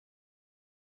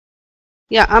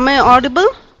Yeah, am I audible?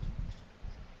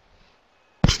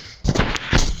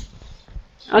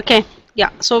 Okay. Yeah,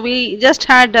 so we just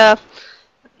had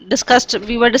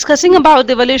we were discussing about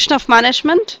the evolution of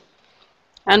management,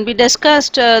 and we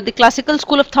discussed the classical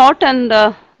school of thought and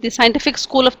the scientific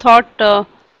school of thought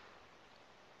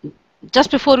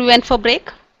just before we went for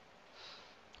break.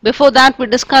 Before that, we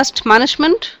discussed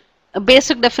management, a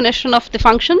basic definition of the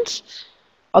functions,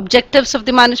 objectives of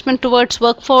the management towards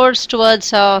workforce, towards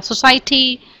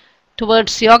society,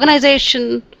 towards the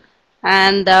organization,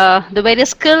 and the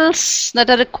various skills that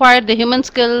are required, the human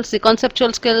skills, the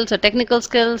conceptual skills, the technical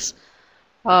skills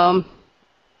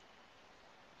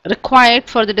required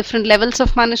for the different levels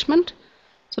of management.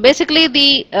 So basically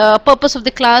the purpose of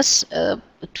the class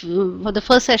for the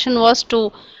first session was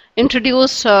to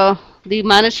introduce the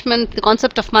management, the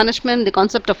concept of management, the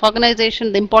concept of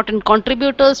organization, the important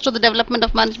contributors to the development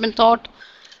of management thought,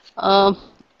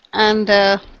 and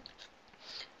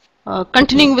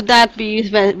continuing with that,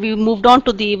 we moved on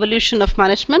to the evolution of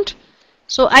management.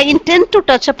 So I intend to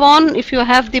touch upon, if you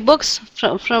have the books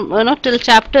from till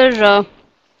chapter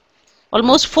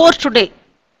almost 4 today.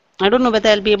 I don't know whether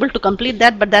I'll be able to complete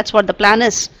that, but that's what the plan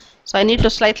is. So I need to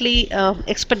slightly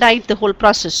expedite the whole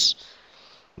process.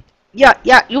 Yeah,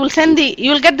 you will get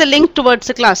the link towards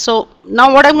the class. So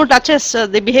now what I'm going to touch is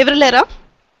the behavioral era,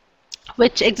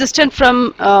 which existed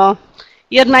from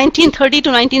year 1930 to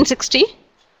 1960.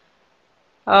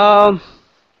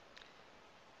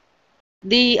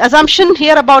 The assumption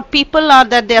here about people are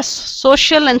that they are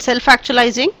social and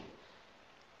self-actualizing.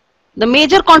 The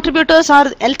major contributors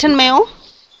are Elton Mayo,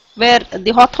 where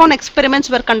the Hawthorne experiments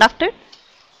were conducted.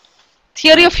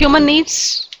 Theory of human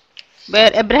needs,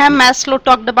 where Abraham Maslow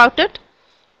talked about it.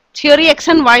 Theory X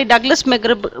and Y, Douglas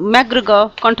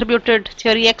McGregor contributed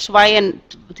theory X, Y and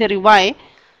theory Y.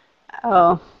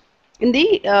 In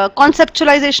the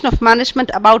conceptualization of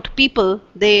management about people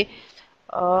they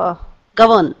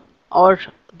govern or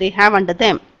they have under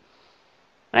them,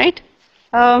 right?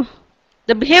 The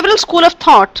behavioral school of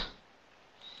thought.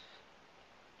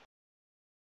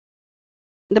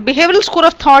 The behavioral school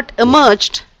of thought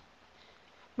emerged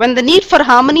when the need for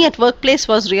harmony at workplace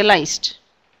was realized.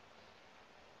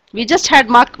 We just had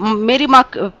Mary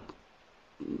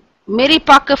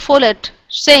Parker Follett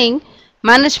saying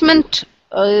management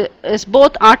is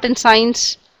both art and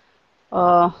science,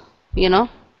 of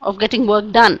getting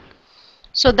work done.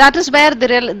 So that is where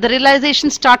the realization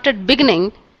started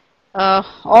beginning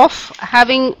of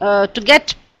having to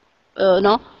get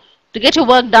your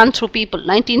work done through people.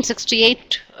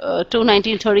 1968 to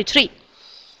 1933.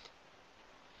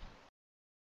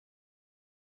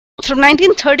 From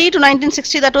 1930 to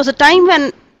 1960, that was a time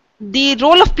when the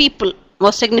role of people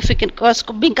was significant, was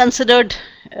being considered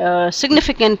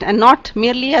significant and not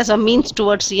merely as a means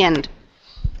towards the end.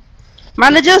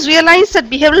 Managers realized that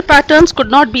behavioral patterns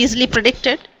could not be easily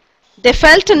predicted. They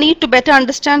felt a need to better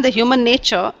understand the human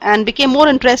nature and became more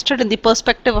interested in the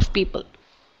perspective of people.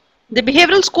 The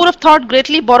behavioral school of thought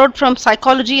greatly borrowed from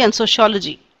psychology and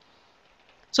sociology.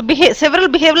 So several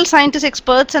behavioral scientists,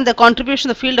 experts, and their contribution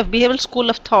to the field of behavioral school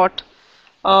of thought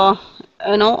are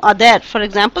there. For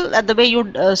example, the way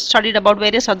you studied about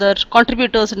various other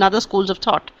contributors in other schools of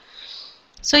thought.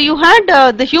 So you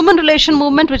had the human relation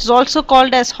movement, which is also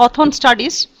called as Hawthorne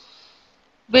studies,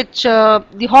 which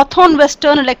the Hawthorne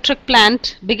Western Electric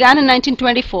Plant began in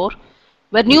 1924,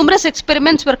 where numerous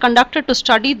experiments were conducted to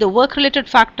study the work-related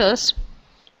factors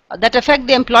that affect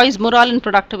the employee's morale and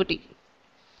productivity.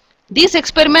 These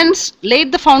experiments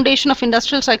laid the foundation of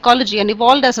industrial psychology and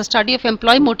evolved as a study of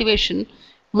employee motivation,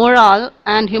 morale,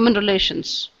 and human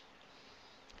relations.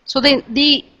 So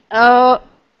the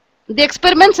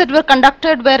experiments that were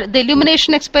conducted were the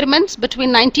illumination experiments between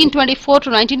 1924 to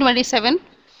 1927,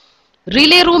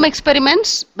 relay room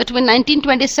experiments between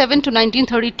 1927 to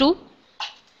 1932,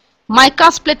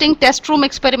 mica splitting test room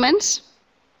experiments,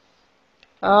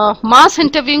 mass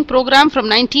interviewing program from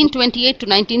 1928 to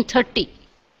 1930.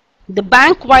 The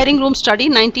bank wiring room study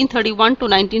 1931 to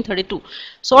 1932.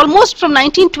 So almost from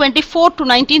 1924 to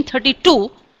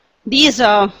 1932 these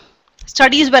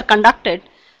studies were conducted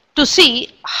to see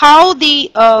how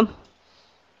the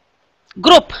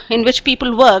group in which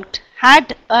people worked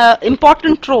had an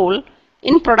important role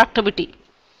in productivity.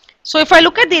 So if I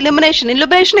look at the illumination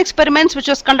experiments which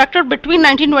was conducted between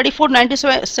 1924 and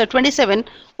 1927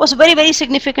 was a very, very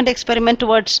significant experiment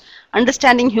towards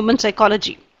understanding human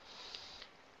psychology.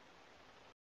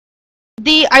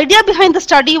 The idea behind the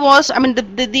study was,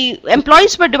 the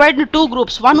employees were divided into two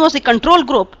groups. One was the control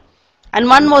group and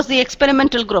one was the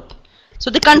experimental group. So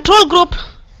in the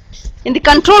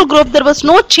control group there was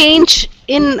no change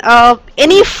in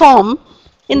any form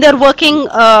in their working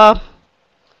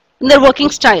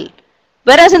style.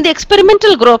 Whereas in the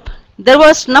experimental group, there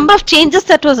was number of changes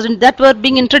that were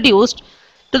being introduced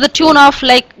to the tune of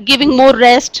like giving more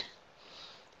rest,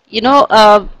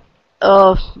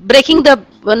 breaking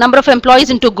the number of employees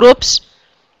into groups,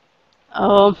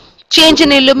 change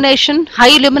in illumination,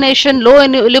 high illumination, low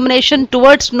illumination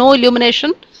towards no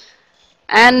illumination,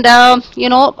 and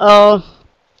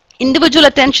individual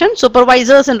attention,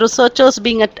 supervisors and researchers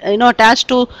being attached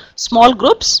to small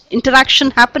groups,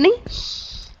 interaction happening.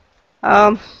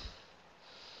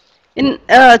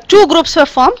 Two groups were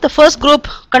formed. The first group,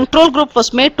 control group,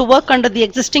 was made to work under the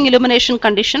existing illumination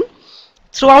condition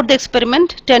throughout the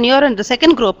experiment tenure, and the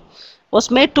second group was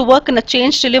made to work in a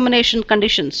changed illumination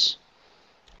conditions.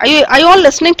 Are you all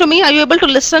listening to me? Are you able to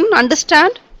listen,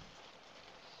 understand?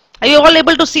 Are you all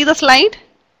able to see the slide?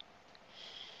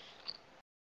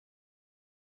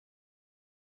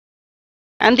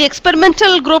 And the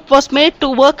experimental group was made to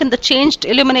work in the changed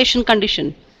illumination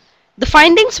condition. The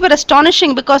findings were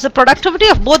astonishing because the productivity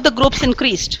of both the groups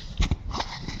increased.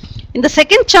 In the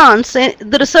second chance,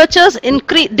 the researchers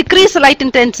decreased the light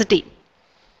intensity.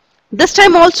 This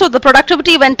time also the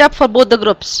productivity went up for both the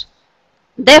groups.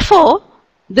 Therefore,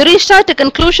 they reached out a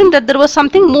conclusion that there was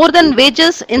something more than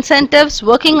wages, incentives,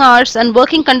 working hours and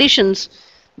working conditions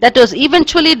that was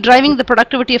eventually driving the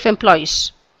productivity of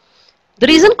employees. The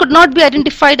reason could not be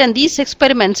identified, and these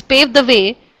experiments paved the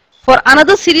way for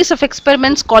another series of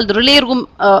experiments called the relay room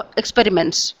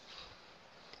experiments.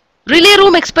 Relay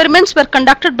room experiments were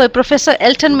conducted by Professor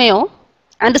Elton Mayo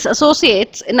and his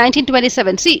associates in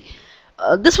 1927. See,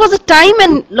 this was a time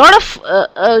when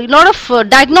a lot of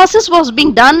diagnosis was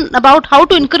being done about how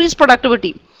to increase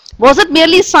productivity. Was it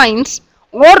merely science,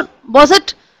 or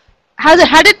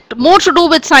had it more to do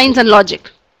with science and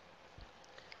logic?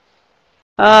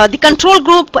 The control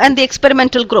group and the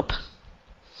experimental group.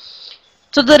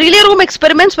 So the relay room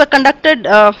experiments were conducted,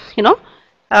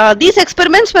 these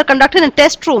experiments were conducted in a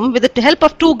test room with the help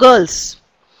of 2 girls.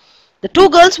 The 2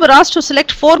 girls were asked to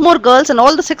select 4 more girls, and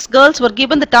all the 6 girls were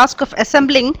given the task of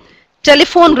assembling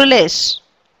telephone relays.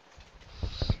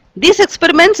 These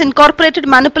experiments incorporated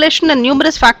manipulation and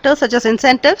numerous factors such as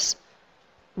incentives,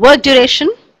 work duration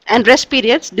and rest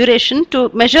periods duration to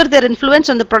measure their influence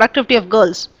on the productivity of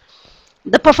girls.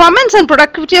 The performance and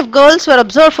productivity of girls were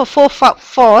observed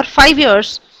for 5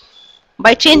 years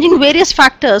by changing various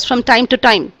factors from time to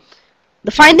time.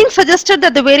 The findings suggested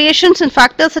that the variations in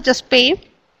factors such as pay,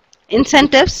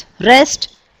 incentives,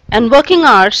 rest, and working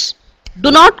hours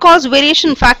do not cause variation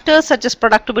in factors such as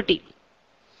productivity.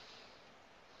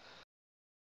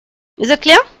 Is it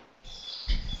clear?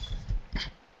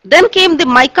 Then came the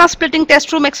mica splitting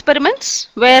test room experiments,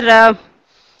 where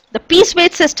the piece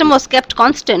weight system was kept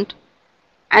constant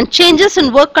and changes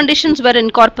in work conditions were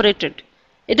incorporated.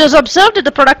 It was observed that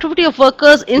the productivity of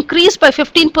workers increased by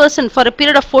 15% for a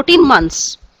period of 14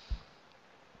 months.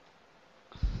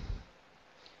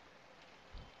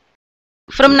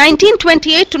 From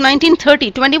 1928 to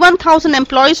 1930, 21,000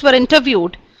 employees were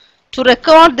interviewed to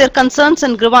record their concerns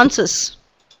and grievances.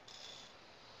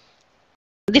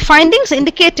 The findings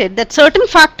indicated that certain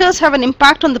factors have an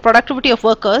impact on the productivity of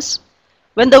workers.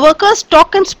 When the workers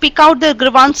talk and speak out their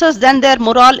grievances, then their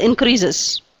morale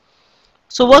increases.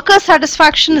 So worker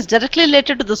satisfaction is directly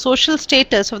related to the social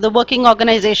status of the working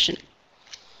organization.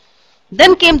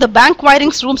 Then came the bank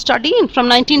wirings room study from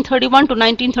 1931 to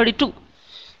 1932.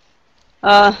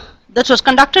 That was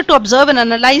conducted to observe and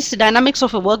analyze the dynamics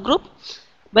of a work group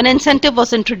when incentive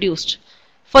was introduced.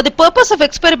 For the purpose of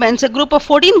experiments, a group of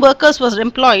 14 workers was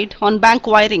employed on bank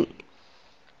wiring.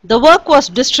 The work was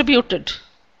distributed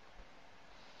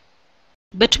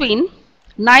between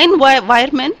 9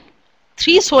 wiremen,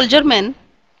 3 soldiermen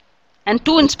and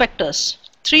 2 inspectors.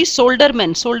 3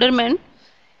 soldermen.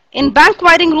 In bank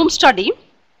wiring room study,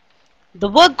 the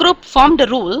work group formed a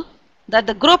rule that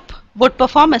the group would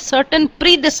perform a certain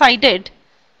pre-decided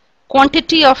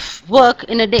quantity of work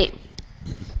in a day.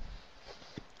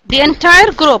 The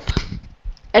entire group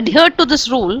adhered to this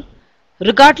rule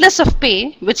regardless of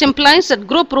pay, which implies that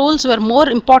group rules were more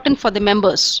important for the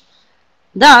members.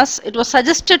 Thus, it was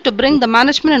suggested to bring the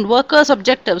management and workers'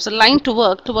 objectives aligned to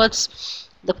work towards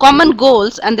the common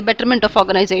goals and the betterment of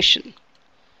organization.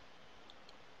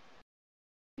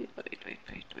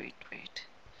 Wait.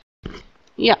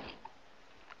 Yeah.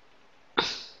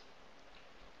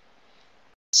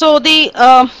 So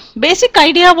the basic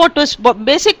idea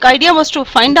was to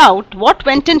find out what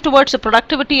went in towards the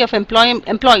productivity of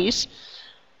employees.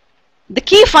 The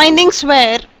key findings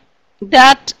were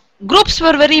that groups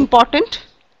were very important.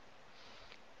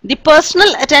 The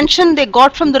personal attention they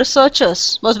got from the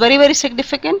researchers was very, very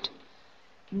significant.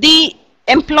 the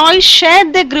employees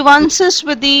shared their grievances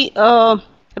with the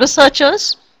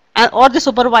researchers or the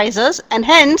supervisors, and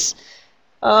hence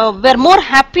were more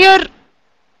happier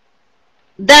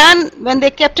than when they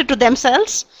kept it to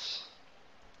themselves.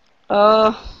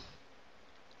 The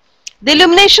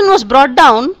illumination was brought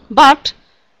down, but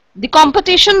the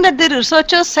competition that the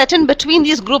researchers set in between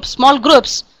these groups, small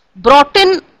groups, brought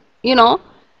in,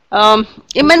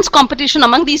 immense competition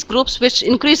among these groups, which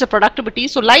increased the productivity.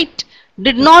 So light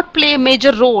did not play a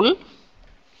major role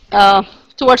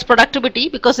towards productivity,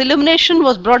 because illumination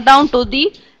was brought down to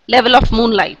the level of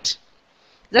moonlight.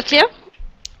 Is that clear?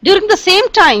 During the same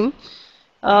time,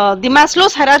 the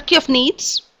Maslow's hierarchy of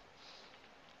needs,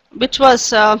 which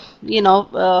was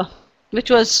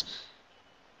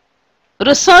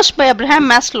researched by Abraham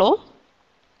Maslow,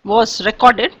 was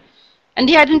recorded, and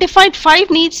he identified 5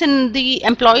 needs in the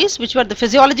employees, which were the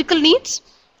physiological needs,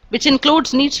 which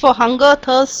includes needs for hunger,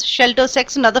 thirst, shelter,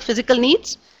 sex, and other physical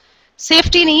needs.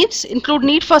 Safety needs include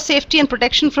need for safety and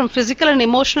protection from physical and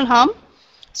emotional harm.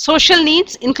 Social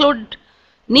needs include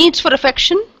needs for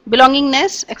affection,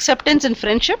 belongingness, acceptance, and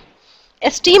friendship.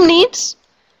 Esteem needs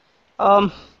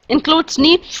includes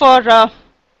need for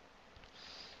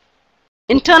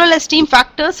internal esteem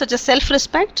factors such as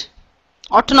self-respect,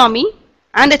 autonomy,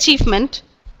 and achievement,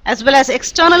 as well as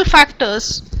external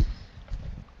factors,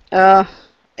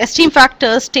 esteem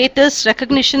factors, status,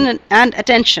 recognition, and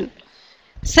attention.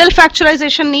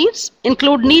 Self-actualization needs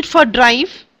include need for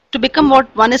drive to become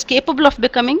what one is capable of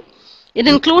becoming. It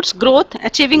includes growth,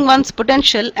 achieving one's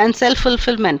potential, and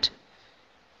self-fulfillment.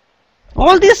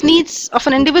 All these needs of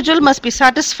an individual must be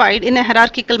satisfied in a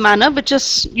hierarchical manner, which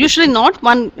is usually not.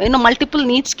 Multiple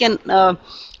needs can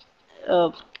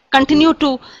continue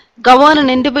to govern an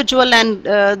individual, and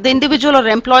the individual or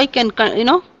employee can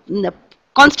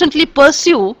constantly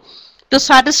pursue to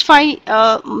satisfy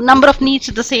a number of needs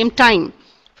at the same time.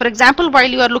 For example, while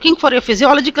you are looking for your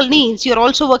physiological needs, you are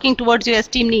also working towards your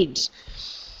esteem needs.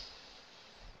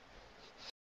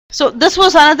 So this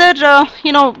was another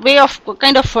way of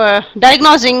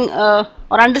diagnosing or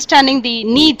understanding the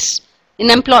needs in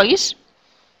employees.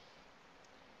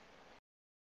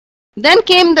 Then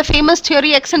came the famous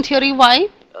theory X and theory Y,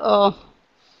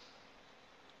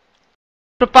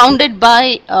 propounded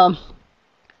by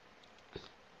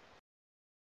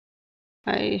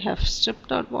I have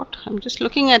stripped out what? I'm just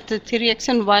looking at the theory X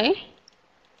and Y.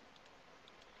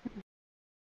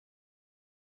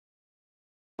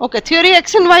 Okay, theory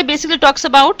X and Y basically talks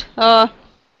about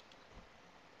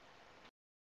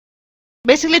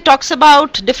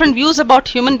different views about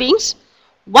human beings.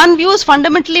 One view is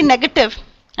fundamentally negative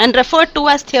and referred to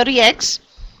as theory X,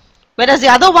 whereas the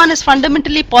other one is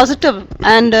fundamentally positive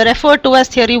and referred to as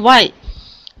theory Y.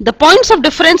 The points of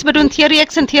difference between theory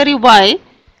X and theory Y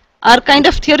are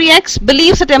theory X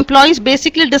believes that employees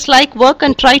basically dislike work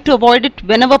and try to avoid it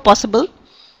whenever possible.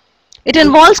 It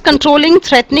involves controlling,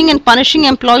 threatening, and punishing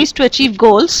employees to achieve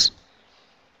goals.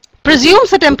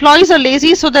 Presumes that employees are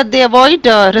lazy so that they avoid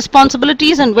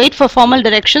responsibilities and wait for formal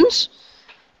directions.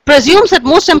 Presumes that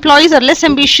most employees are less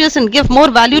ambitious and give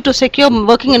more value to secure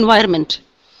working environment.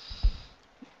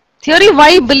 Theory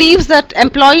Y believes that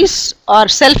employees are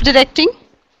self-directing,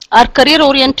 are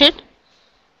career-oriented,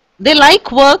 they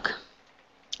like work,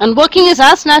 and working is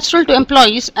as natural to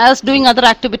employees as doing other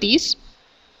activities.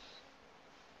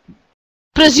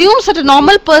 Presumes that a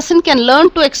normal person can learn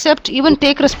to accept, even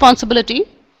take responsibility.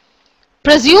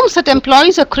 Presumes that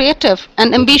employees are creative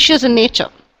and ambitious in nature.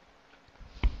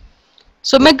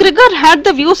 So McGregor had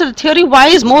the views that theory Y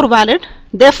is more valid.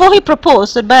 Therefore, he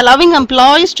proposed that by allowing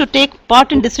employees to take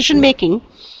part in decision making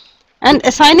and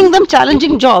assigning them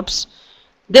challenging jobs,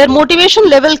 their motivation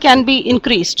level can be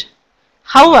increased.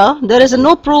 However, there is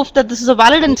no proof that this is a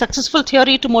valid and successful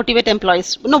theory to motivate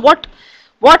employees. What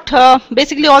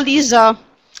basically all these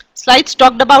slides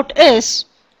talked about is,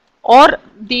 or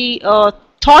the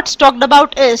thoughts talked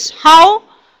about is, how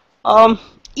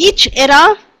each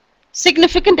era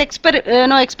significant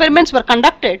experiments were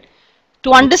conducted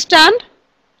to understand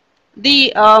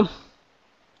the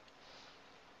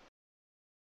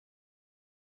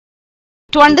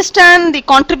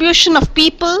contribution of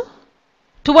people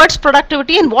towards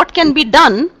productivity and what can be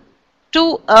done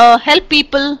to help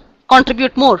people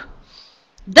contribute more.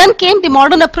 Then came the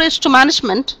modern approach to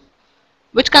management,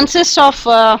 which consists of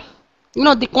the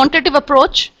quantitative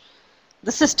approach,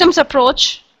 the systems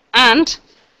approach, and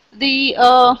the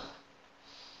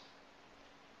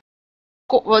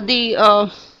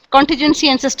contingency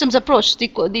and systems approach. The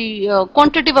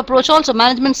quantitative approach also,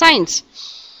 management science.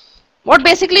 What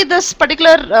basically this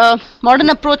particular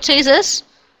modern approach says is,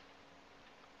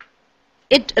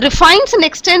 it refines and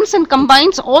extends and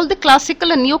combines all the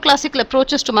classical and neoclassical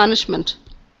approaches to management.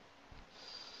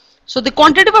 So the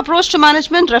quantitative approach to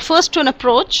management refers to an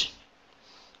approach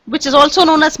which is also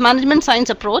known as management science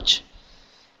approach.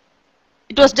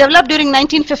 It was developed during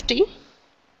 1950.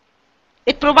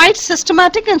 It provides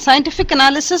systematic and scientific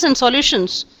analysis and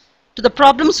solutions to the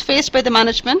problems faced by the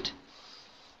management.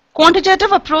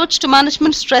 Quantitative approach to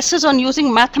management stresses on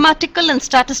using mathematical and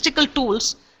statistical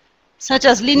tools such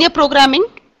as linear programming,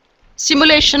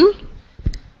 simulation,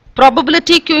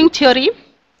 probability queuing theory,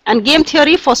 and game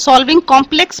theory for solving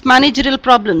complex managerial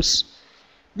problems.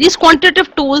 These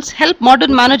quantitative tools help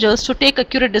modern managers to take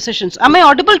accurate decisions. Am I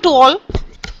audible to all?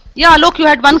 Yeah, Alok, you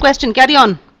had one question. Carry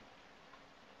on.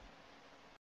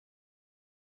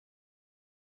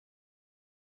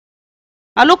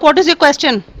 Alok, what is your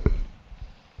question?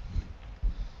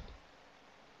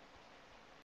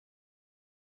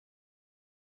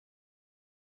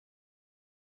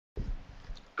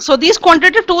 So these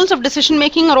quantitative tools of decision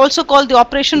making are also called the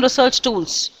operation research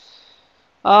tools.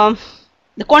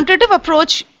 The quantitative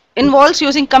approach involves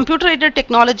using computer-aided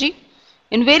technology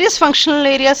in various functional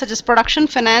areas such as production,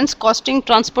 finance, costing,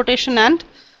 transportation, and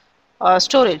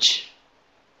storage.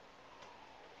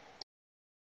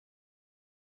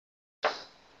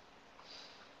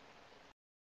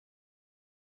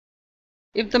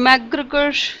 If the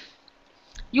McGregor,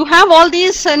 you have all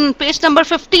these in page number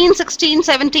 15, 16,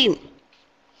 17.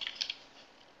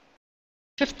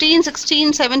 15,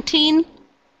 16, 17.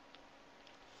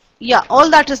 Yeah, all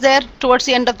that is there towards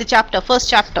the end of the chapter, first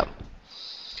chapter.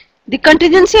 The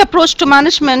contingency approach to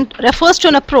management refers to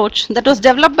an approach that was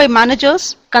developed by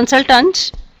managers,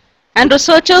 consultants, and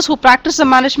researchers who practice the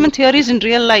management theories in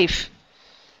real life.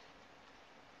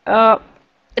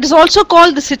 It is also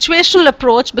called the situational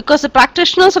approach because the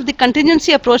practitioners of the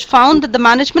contingency approach found that the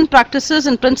management practices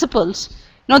and principles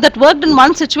that worked in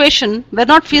one situation were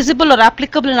not feasible or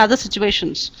applicable in other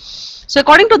situations. So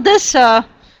according to this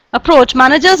approach,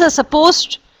 managers are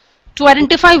supposed to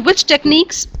identify which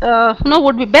techniques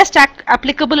would be best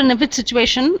applicable in which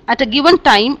situation at a given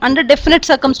time under definite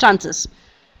circumstances.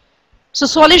 So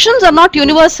solutions are not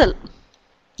universal.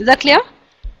 Is that clear?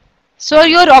 So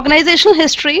your organizational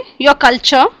history, your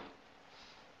culture,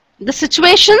 the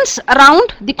situations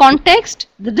around, the context,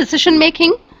 the decision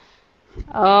making,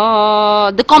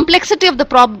 the complexity of the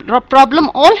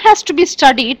problem all has to be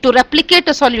studied to replicate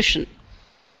a solution,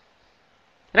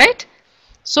 right?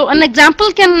 So an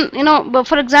example can,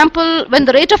 for example, when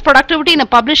the rate of productivity in a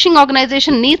publishing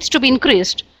organization needs to be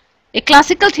increased, a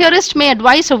classical theorist may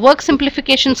advise a work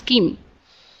simplification scheme.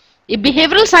 A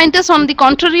behavioral scientist, on the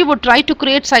contrary, would try to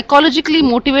create psychologically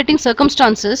motivating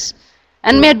circumstances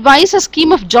and may advise a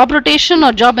scheme of job rotation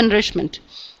or job enrichment.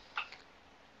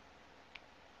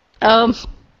 A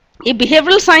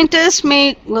behavioral scientist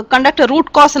may conduct a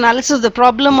root cause analysis of the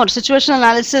problem or situational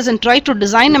analysis and try to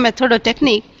design a method or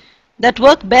technique that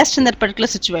work best in that particular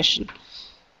situation.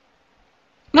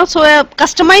 So a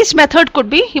customized method could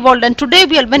be evolved, and today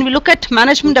when we look at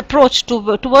management approach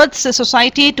towards the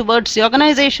society, towards the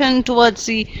organization, towards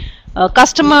the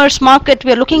customers, market,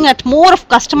 we are looking at more of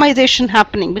customization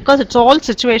happening because it's all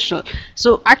situational.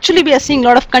 So actually we are seeing a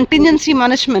lot of contingency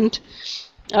management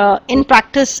in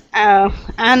practice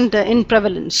and in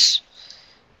prevalence.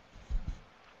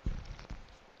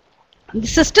 The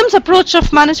systems approach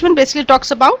of management basically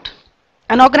talks about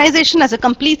an organization as a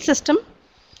complete system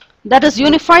that is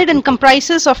unified and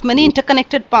comprises of many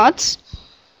interconnected parts,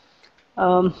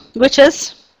 which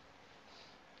is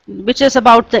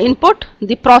about the input,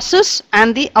 the process,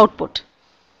 and the output.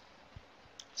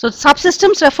 So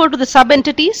subsystems refer to the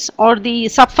sub-entities or the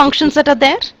sub-functions that are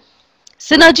there.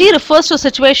 Synergy refers to a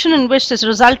situation in which this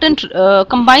resultant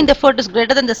combined effort is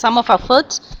greater than the sum of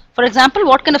efforts. For example,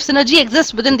 what kind of synergy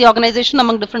exists within the organization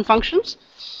among different functions.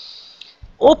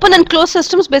 Open and closed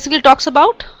systems basically talks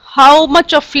about how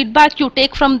much of feedback you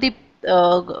take from the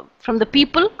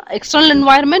people, external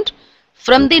environment,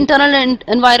 from the internal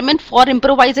environment for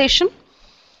improvisation,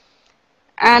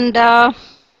 and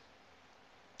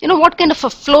what kind of a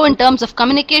flow in terms of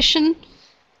communication,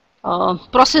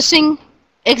 processing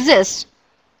exists.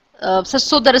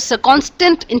 So there is a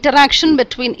constant interaction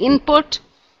between input,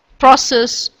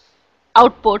 process,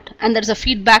 output, and there is a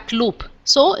feedback loop.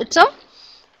 So it's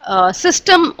a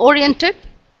system-oriented,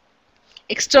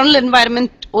 external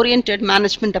environment-oriented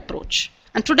management approach.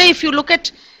 And today, if you look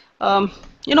at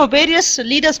various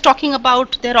leaders talking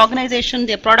about their organization,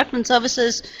 their product and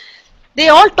services, they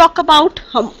all talk about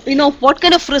what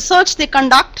kind of research they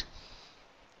conduct,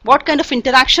 what kind of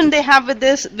interaction they have with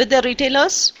their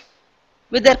retailers,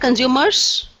 with their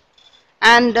consumers,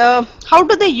 and how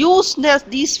do they use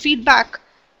these feedback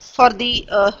for the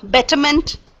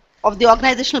betterment of the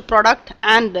organizational product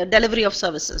and delivery of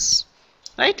services,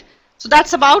 right? So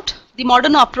that's about the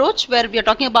modern approach, where we are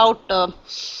talking about the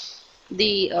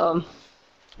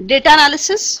data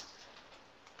analysis,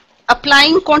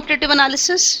 applying quantitative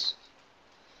analysis,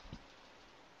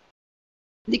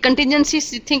 the contingency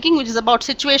thinking, which is about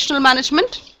situational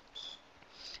management,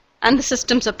 and the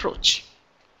systems approach.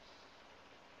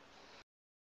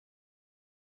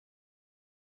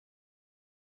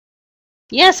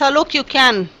 Yes, Alok, you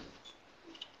can.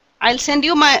 I'll send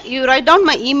you you write down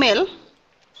my email,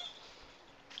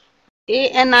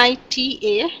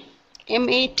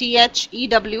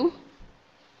 ANITAMATHEW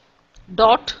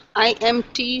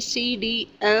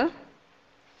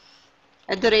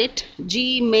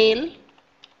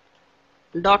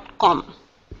 .IMT-CDL@gmail.com.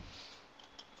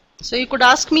 So you could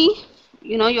ask me,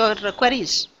 your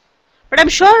queries. But I'm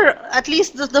sure at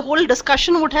least the whole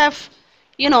discussion would have,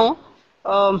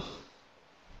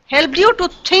 helped you to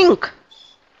think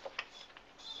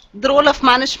the role of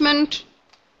management,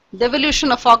 the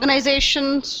evolution of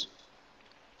organizations,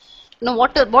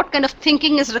 what kind of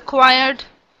thinking is required,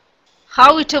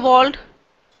 how it evolved.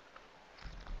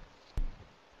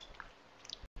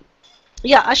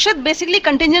 Yeah, Ashad, basically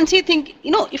contingency think,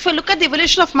 if you look at the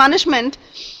evolution of management,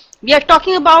 we are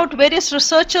talking about various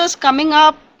researchers coming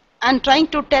up and trying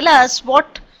to tell us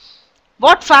what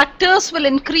factors will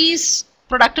increase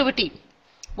productivity,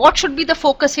 what should be the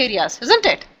focus areas, isn't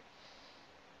it?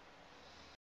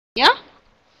 Yeah.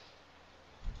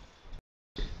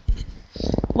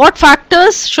 What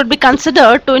factors should be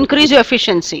considered to increase your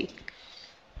efficiency?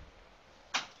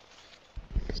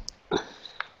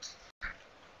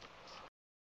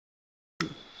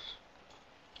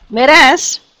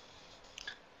 Whereas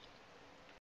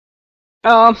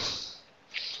never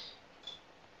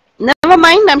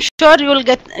mind, I'm sure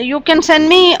you can send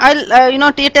me,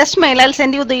 I'll to your test mail, I'll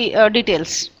send you the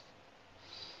details.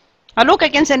 Look, I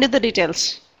can send you the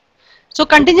details. So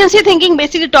contingency thinking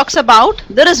basically talks about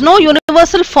there is no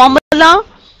universal formula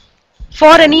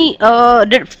for any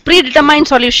predetermined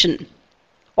solution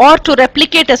or to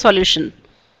replicate a solution,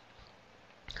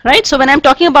 right? So when I'm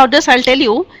talking about this, I'll tell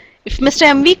you, if Mr.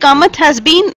 M.V. Kamath has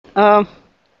been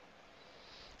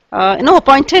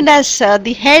appointed as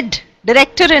the head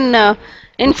director in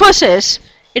Infosys,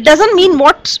 it doesn't mean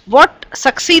what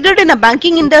succeeded in a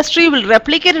banking industry will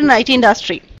replicate in an IT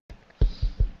industry.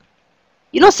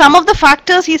 Some of the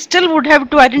factors he still would have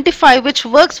to identify which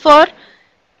works for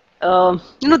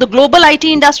the global IT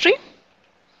industry,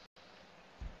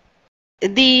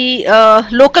 the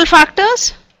local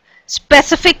factors,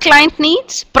 specific client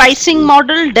needs, pricing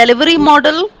model, delivery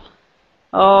model,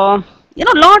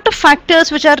 lot of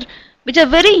factors which are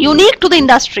very unique to the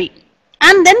industry,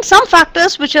 and then some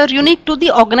factors which are unique to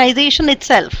the organization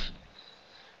itself.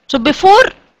 So before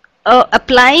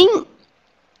applying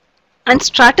and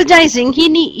strategizing, he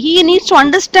needs to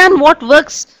understand what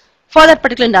works for that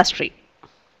particular industry.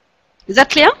 Is that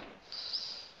clear?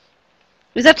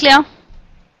 Is that clear?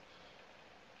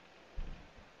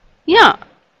 Yeah,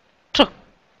 true.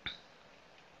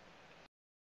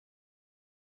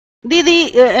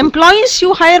 The employees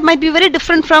you hire might be very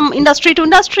different from industry to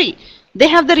industry. They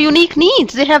have their unique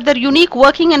needs. They have their unique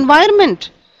working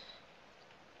environment.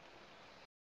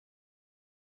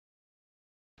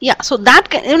 Yeah, so that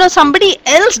somebody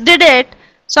else did it,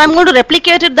 so I'm going to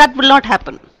replicate it. That will not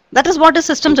happen. That is what is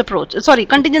systems approach. Sorry,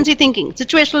 contingency thinking,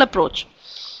 situational approach.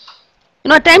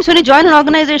 At times when you join an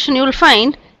organization, you will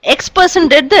find X person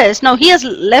did this. Now he has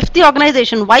left the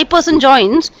organization. Y person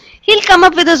joins. He'll come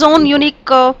up with his own unique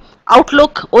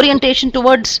outlook, orientation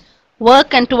towards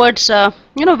work and towards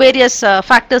various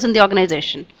factors in the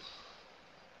organization.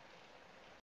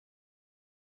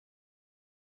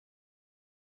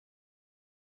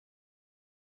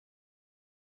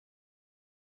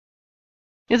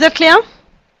 Is that clear?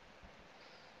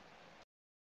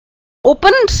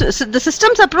 The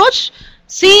systems approach,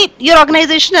 see your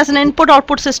organization as an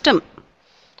input-output system.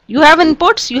 You have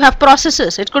inputs, you have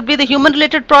processes. It could be the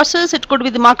human-related process, it could be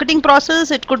the marketing process,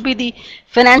 it could be the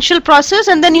financial process,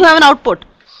 and then you have an output.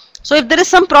 So if there is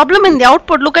some problem in the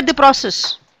output, look at the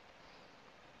process.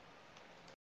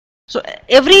 So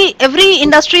every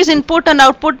industry's input and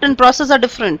output and process are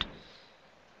different.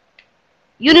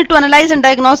 You need to analyze and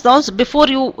diagnose those before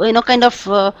you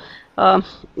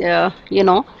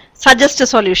suggest a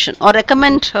solution or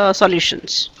recommend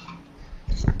solutions.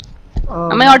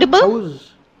 Am I audible?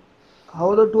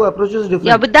 How are the two approaches different?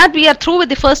 Yeah, with that we are through with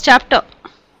the first chapter.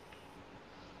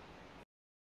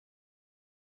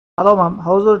 Hello ma'am,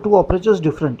 how are the two approaches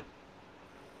different?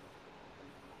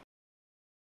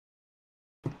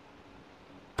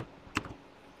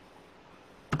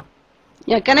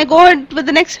 Yeah, can I go ahead with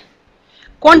the next?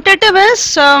 Quantitative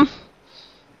is, for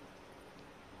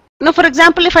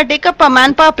example, if I take up a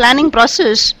manpower planning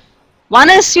process, one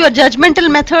is your judgmental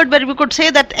method where we could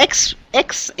say that X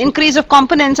increase of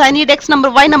components, I need X number,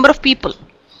 Y number of people.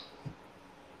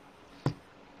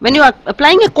 When you are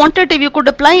applying a quantitative, you could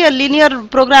apply a linear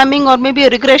programming or maybe a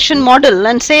regression model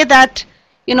and say that,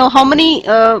 how many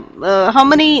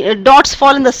dots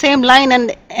fall in the same line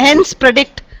and hence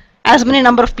predict as many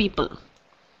number of people.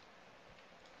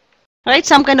 Right,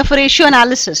 some kind of a ratio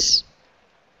analysis.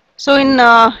 So in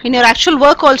your actual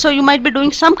work also, you might be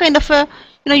doing some kind of a,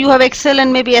 you have Excel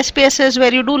and maybe SPSS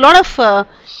where you do a lot of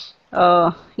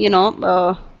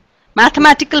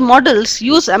mathematical models,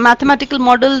 use mathematical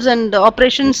models and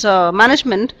operations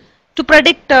management to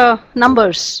predict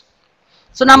numbers.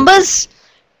 So numbers,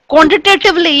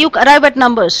 quantitatively you arrive at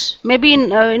numbers, maybe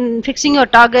in fixing your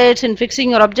targets, in fixing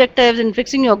your objectives, in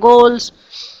fixing your goals.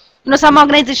 Some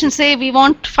organizations say we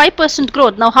want 5%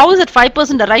 growth. Now how is that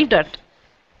 5% arrived at?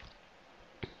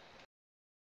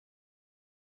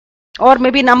 Or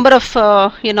maybe number of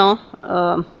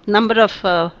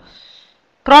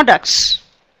products.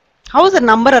 How is the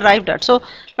number arrived at? So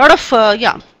a lot of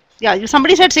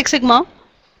somebody said Six Sigma,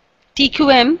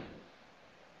 TQM.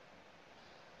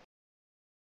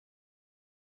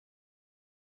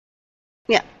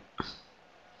 Yeah,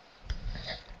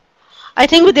 I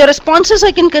think with your responses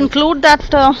I can conclude that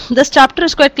this chapter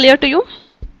is quite clear to you.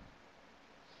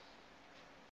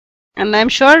 And I'm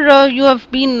sure you have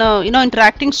been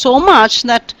interacting so much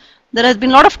that there has been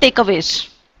a lot of takeaways.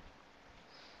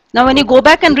 Now when you go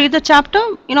back and read the chapter,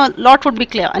 a lot would be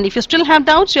clear. And if you still have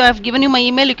doubts, I have given you my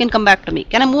email, you can come back to me.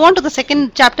 Can I move on to the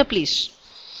second chapter, please?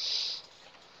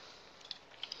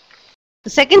 The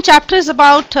second chapter is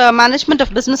about management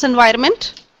of business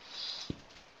environment.